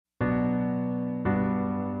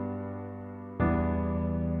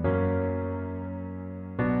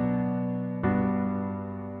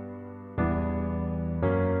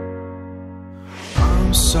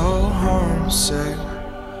so homesick.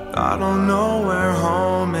 I don't know where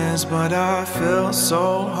home is, but I feel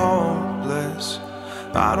so hopeless.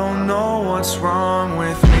 I don't know what's wrong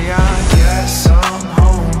with me, I guess I'm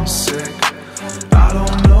homesick. I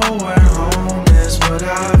don't know where home is, but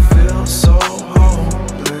I feel so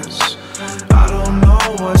hopeless. I don't know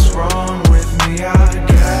what's wrong with me, I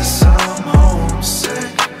guess I'm homesick.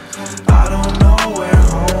 I don't know where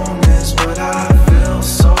home is, but I feel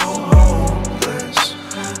so hopeless.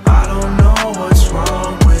 I don't know what's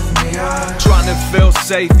wrong with me, trying to feel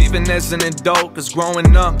safe even as an adult, cause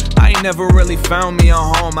growing up I ain't never really found me a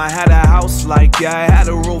home. I had a house, like, yeah, I had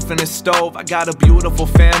a roof and a stove. I got a beautiful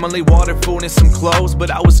family, water, food, and some clothes.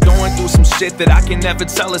 But I was going through some shit that I can never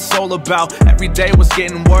tell a soul about. Every day was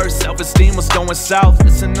getting worse, self-esteem was going south.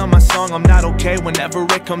 Listen to my song, I'm Not Okay, whenever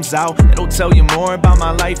it comes out. It'll tell you more about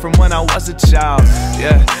my life from when I was a child.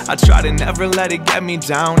 Yeah, I try to never let it get me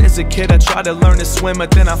down. As a kid I tried to learn to swim,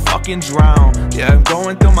 but then I fucking drown. Yeah, I'm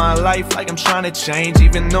going through my life like I'm trying to change,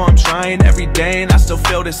 even though I'm trying every day and I still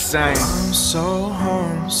feel the same. I'm so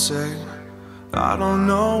homesick. I don't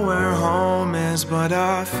know where home is, but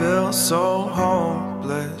I feel so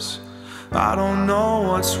hopeless. I don't know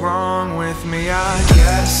what's wrong with me, I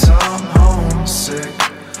guess I'm homesick.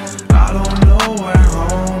 I don't know where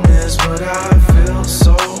home is, but I feel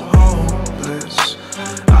so hopeless.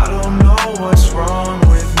 I don't know what's wrong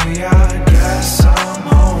with me, I guess I'm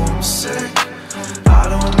homesick. I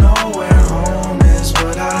don't know where home is,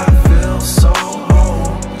 but I feel so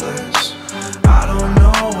hopeless. I don't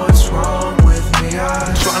know what's wrong with me,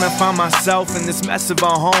 trying to find myself in this mess of a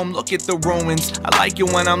home. Look at the ruins. I like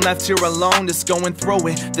it when I'm left here alone, just going through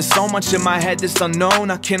it. There's so much in my head that's unknown,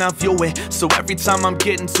 I cannot view it. So every time I'm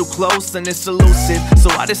getting too close, then it's elusive. So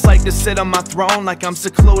I just like to sit on my throne like I'm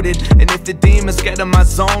secluded. And if the demons get in my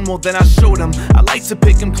zone, well then I shoot them. I like to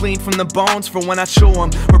pick them clean from the bones for when I chew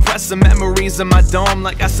them. Repress the memories in my dome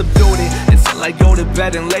like I subdued it. Until I go to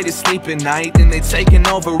bed and lay to sleep at night. And they taking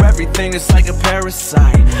over everything, it's like a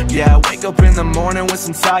parasite. Yeah, I wake up in the morning with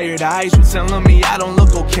some tired eyes. You telling me I don't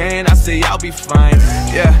look okay and I say I'll be fine.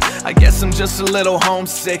 Yeah, I guess I'm just a little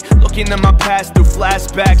homesick. Looking at my past through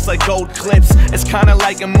flashbacks like old clips. It's kinda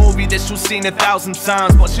like a movie that you've seen 1,000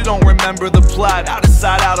 times, but you don't remember the plot. Out of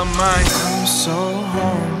sight, out of mind. I'm so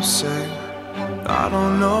homesick. I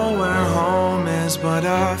don't know where home is, but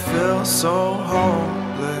I feel so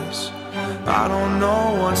hopeless. I don't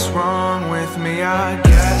know what's wrong with me, I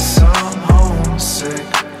guess I'm homesick.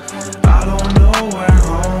 I don't know where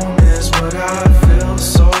home is, but I feel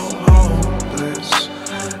so hopeless.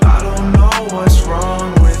 I don't know what's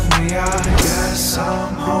wrong with me, I guess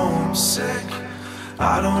I'm homesick.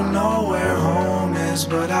 I don't know where home is,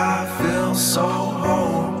 but I feel so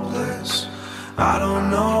hopeless. I don't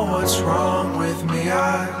know what's wrong with me,